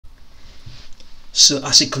So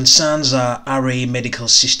as it concerns RA medical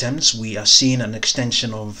systems, we are seeing an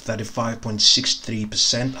extension of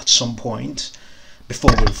 35.63% at some point.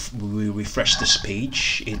 Before we refresh this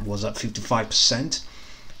page, it was at 55%.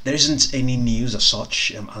 There isn't any news as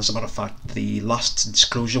such. As a matter of fact, the last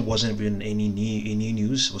disclosure wasn't even any new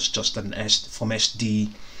news. It was just an from SD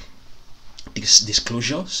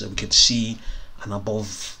disclosure. So we could see an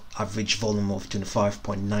above average volume of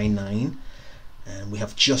 25.99, and we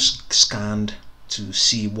have just scanned to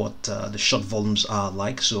see what the short volumes are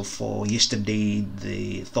like. So for yesterday,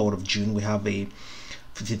 the 3rd of June, we have a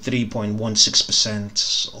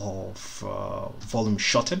 53.16% of volume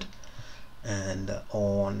shorted, and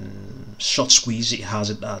on short squeeze it has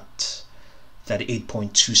it at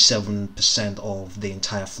 38.27% of the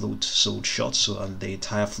entire float sold short. So and the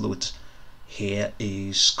entire float here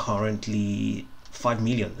is currently 5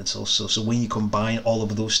 million. It's also, so when you combine all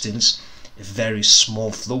of those things, a very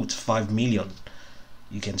small float, 5 million,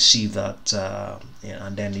 you can see that yeah,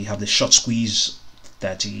 and then you have the short squeeze,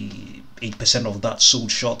 38% of that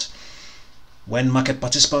sold short. When market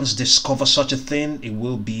participants discover such a thing, it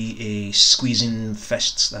will be a squeezing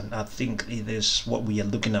fest, and I think it is what we are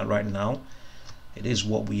looking at right now. It is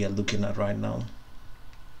what we are looking at right now,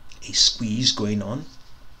 a squeeze going on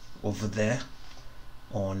over there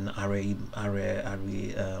on Rmed,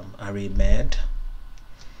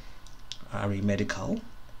 medical.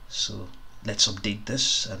 So let's update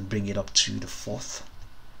this and bring it up to the 4th.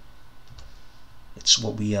 It's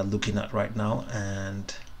what we are looking at right now,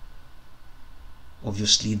 and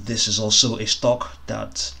obviously this is also a stock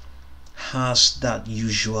that has that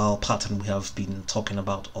usual pattern we have been talking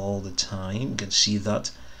about all the time. You can see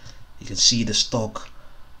that. You can see the stock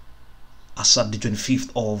as at the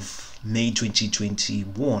 25th of May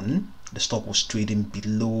 2021, the stock was trading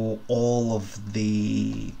below all of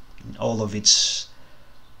its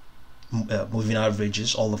moving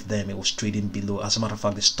averages, all of them. It was trading below. As a matter of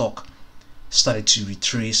fact, the stock started to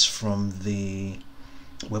retrace from the,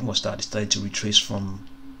 when was that? It started to retrace from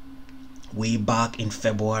way back in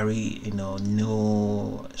February. You know,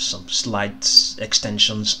 no, some slight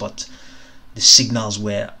extensions, but the signals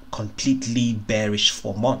were completely bearish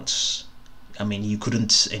for months. I mean, you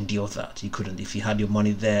couldn't endure that. You couldn't. If you had your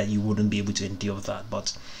money there, you wouldn't be able to endure that.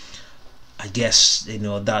 But I guess, you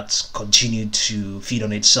know, that continued to feed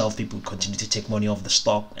on itself. People continue to take money off the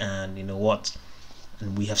stock, and you know what?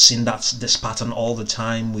 And we have seen this pattern all the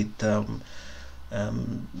time with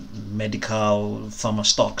medical pharma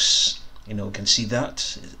stocks. You know, you can see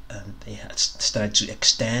that, and it has started to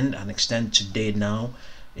extend and extend. Today now,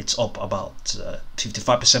 it's up about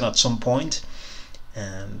 55% at some point.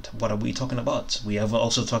 And what are we talking about? We are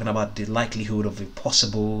also talking about the likelihood of a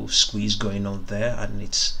possible squeeze going on there, and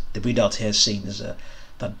it's the readout here saying is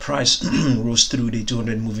that price rose through the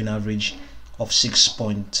 200 moving average of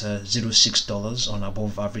 $6.06 on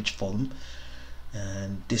above average volume,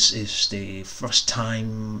 and this is the first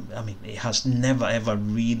time. I mean, it has never ever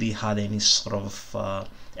really had any sort of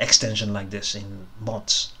extension like this in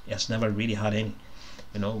months. It has never really had any.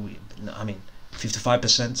 You know, I mean,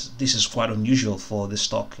 55%. This is quite unusual for this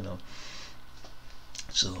stock, you know.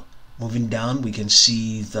 So moving down, we can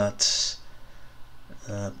see that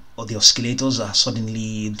the oscillators are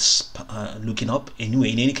suddenly looking up.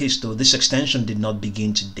 Anyway, in any case, though, this extension did not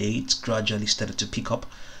begin today. It gradually started to pick up.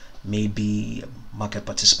 Maybe market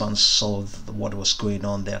participants saw what was going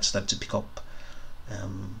on there and started to pick up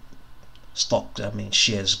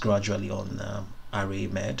shares gradually on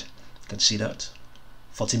Rmed. You can see that.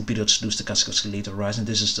 14 periods slow stochastic oscillator rising.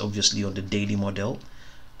 This is obviously on the daily model.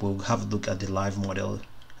 We'll have a look at the live model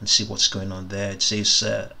and see what's going on there. It says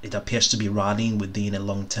it appears to be rallying within a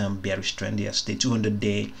long-term bearish trend. Yes, the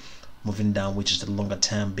 200-day moving down, which is the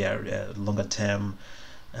longer-term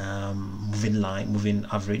moving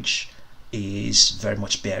average, is very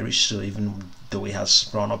much bearish. So even though it has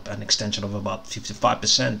run up an extension of about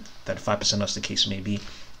 55%, 35% as the case may be,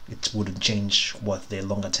 it wouldn't change what the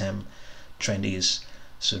longer-term trend is.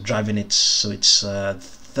 So driving it, so it's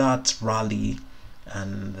that rally,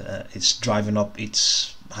 and it's driving up.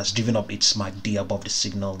 Has driven up its MACD above the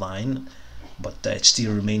signal line, but it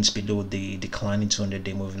still remains below the declining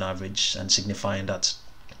 200-day moving average, and signifying that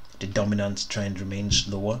the dominant trend remains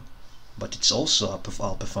lower. But it's also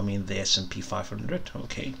outperforming the S&P 500.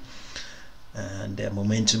 Okay, and the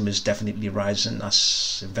momentum is definitely rising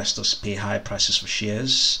as investors pay high prices for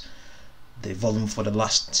shares. The volume for the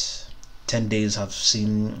last 10 days have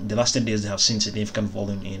seen, they have seen significant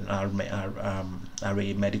volume in RA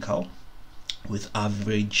medical, with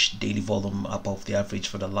average daily volume above the average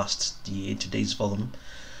for the last year. Today's volume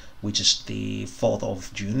which is the 4th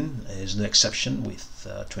of June, is no exception, with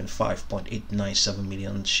 25.897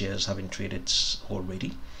 million shares having traded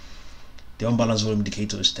already. The unbalanced volume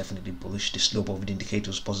indicator is definitely bullish. The slope of the indicator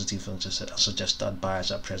is positive and suggests that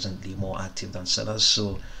buyers are presently more active than sellers.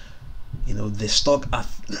 So, you know, the stock,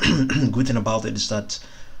 good thing about it is that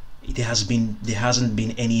there hasn't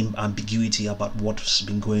been any ambiguity about what's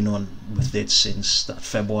been going on with it since that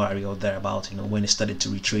February or thereabout. You know, when it started to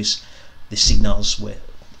retrace, the signals were,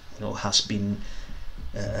 you know, has been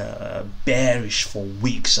bearish for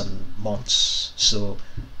weeks and months. So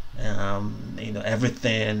you know,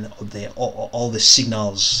 everything, all the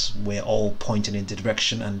signals were all pointing in the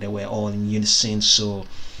direction, and they were all in unison. So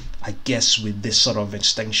I guess with this sort of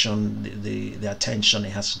extension, the attention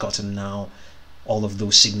it has gotten now, all of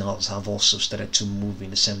those signals have also started to move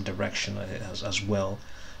in the same direction as well.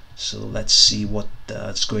 So let's see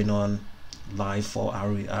what's going on live for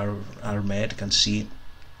Rmed. You can see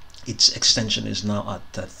its extension is now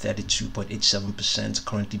at 32.87%,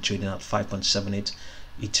 currently trading at 5.78.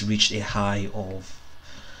 It reached a high of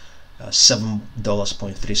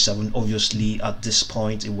 $7.37. Obviously, at this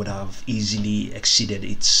point, it would have easily exceeded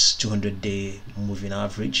its 200-day moving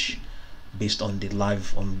average based on the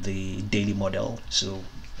daily model. So,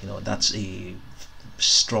 you know, that's a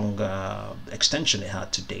stronger extension it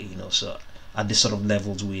had today. You know, so at this sort of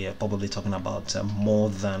levels, we are probably talking about more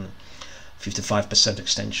than 55%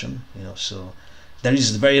 extension. You know, so there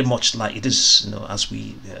is very much, like it is, you know, as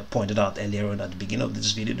we pointed out earlier on at the beginning of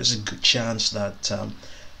this video, there's a good chance that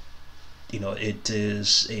you know, it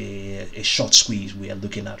is a short squeeze we are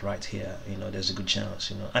looking at right here. You know, there's a good chance,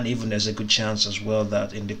 you know, and even there's a good chance as well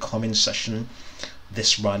that in the coming session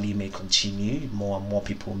this rally may continue. More and more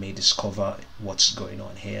people may discover what's going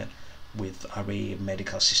on here with Array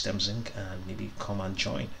Medical Systems Inc. and maybe come and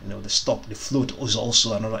join. You know, the float is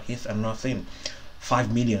also another thing.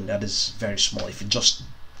 5 million, that is very small. If you just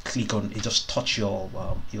click on it, just touch your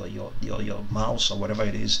mouse or whatever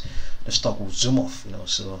it is, the stock will zoom off. You know,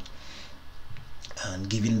 so, and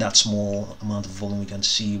given that small amount of volume, we can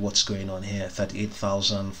see what's going on here.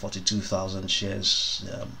 38,000, 42,000 shares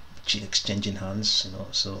exchanging hands. You know,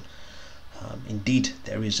 so indeed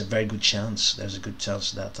there is a very good chance. There's a good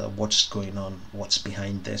chance that what's going on, what's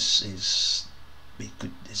behind this is a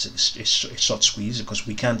short squeeze, because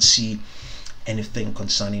we can't see anything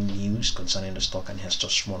concerning news concerning the stock, and it has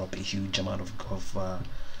just run up a huge amount of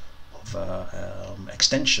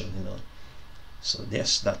extension. You know, so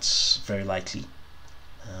yes, that's very likely.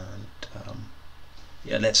 And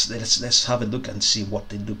yeah, let's have a look and see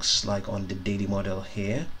what it looks like on the daily model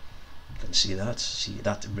here. You can see that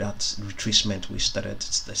retracement we started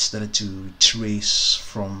to retrace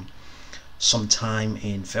from sometime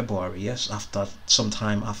in February. Yes,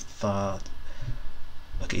 sometime after.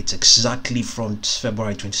 Okay, it's exactly from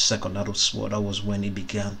February 22nd. That was when it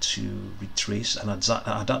began to retrace, and at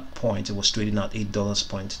that point it was trading at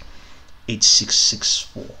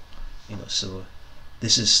 $8.8664. You know, so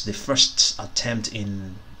this is the first attempt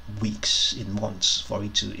in weeks, in months, for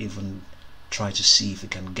it to even try to see if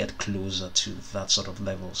it can get closer to that sort of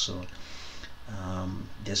level. So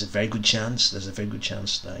there's a very good chance. There's a very good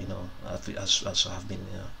chance that, you know, as I've been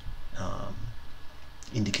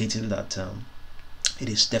indicating, that it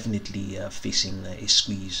is definitely facing a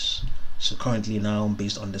squeeze. So currently now,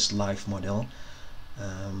 based on this live model,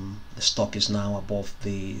 the stock is now above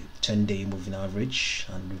the 10-day moving average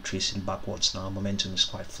and retracing backwards now. Momentum is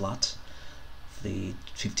quite flat. The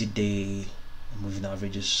 50-day moving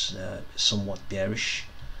average is somewhat bearish,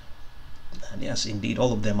 and yes, indeed,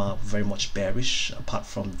 all of them are very much bearish, apart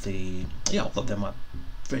from the all of them are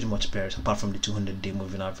very much bearish apart from the 200-day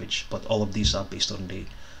moving average. But all of these are based on the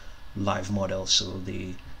live model, so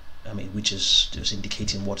which is just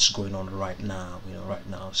indicating what's going on right now. You know, right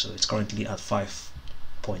now, so it's currently at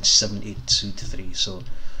 5.7823. So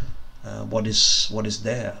what is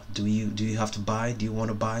there? Do you have to buy? Do you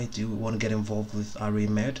want to buy? Do you want to get involved with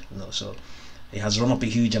Rmed? No. So it has run up a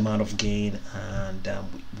huge amount of gain, and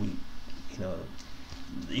we you know,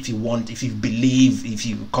 if you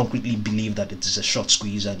concretely believe that it is a short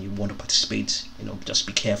squeeze and you want to participate, you know, just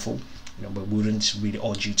be careful. You know, but we wouldn't really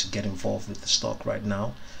urge you to get involved with the stock right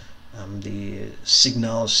now. The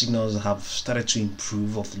signals have started to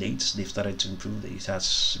improve of late. They've started to improve. It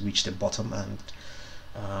has reached the bottom, and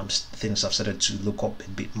things have started to look up a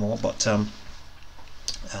bit more. But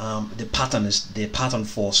the pattern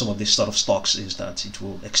for some of these sort of stocks is that it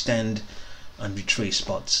will extend and retrace,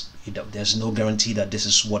 but you know, there's no guarantee that this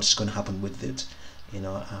is what's going to happen with it. You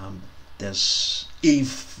know,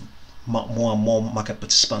 if more and more market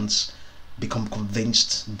participants become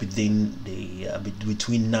convinced within the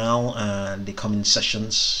between now and the coming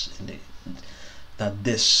sessions that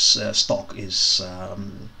this stock is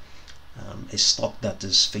a stock that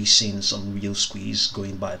is facing some real squeeze,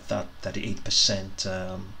 going by that 38%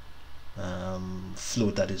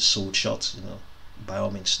 float that is sold short. By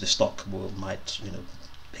all means, the stock might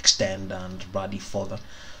extend and rally further,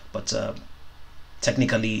 but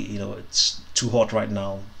technically, it's too hot right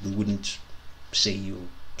now. We wouldn't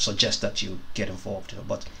suggest that you get involved,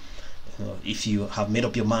 but if you have made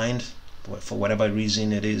up your mind, for whatever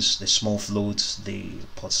reason it is, the small float, the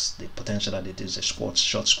potential that it is a short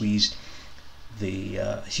squeeze, the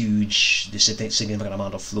significant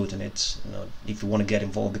amount of float in it, if you want to get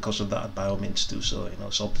involved because of that, by all means do so.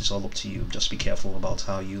 So it's all up to you. Just be careful about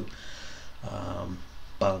how you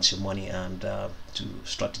balance your money and to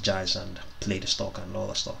strategize and play the stock and all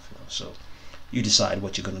that stuff. So you decide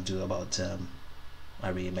what you're going to do about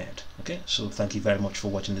Rmed. Okay, so thank you very much for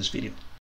watching this video.